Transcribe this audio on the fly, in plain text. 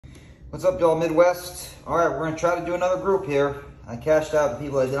What's up, y'all, Midwest? All right, we're gonna try to do another group here. I cashed out the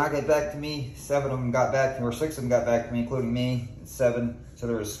people that did not get back to me. 7 of them got back to me, or 6 of them got back to me, including me. It's 7. So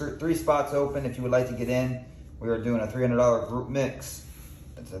there was 3 spots open. If you would like to get in, we are doing a $300 group mix.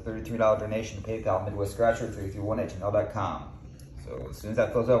 It's a $33 donation to PayPal, Midwest Scratcher, 331@gmail.com. So as soon as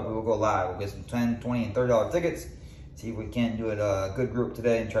that fills up, we will go live. We'll get some $10, $20, and $30 tickets. See if we can do it a good group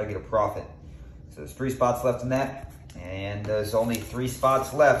today and try to get a profit. So there's 3 spots left in that, and there's only 3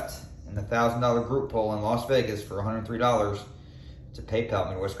 spots left in the $1,000 group poll in Las Vegas for $103 to PayPal,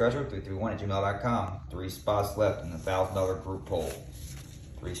 Midwest Scratcher, 331@gmail.com. 3 spots left in the $1,000 group poll.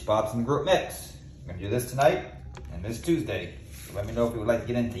 3 spots in the group mix. I'm gonna do this tonight and this Tuesday. So let me know if you would like to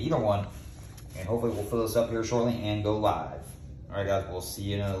get into either one, and hopefully we'll fill this up here shortly and go live. All right, guys, we'll see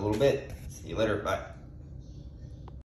you in a little bit. See you later. Bye.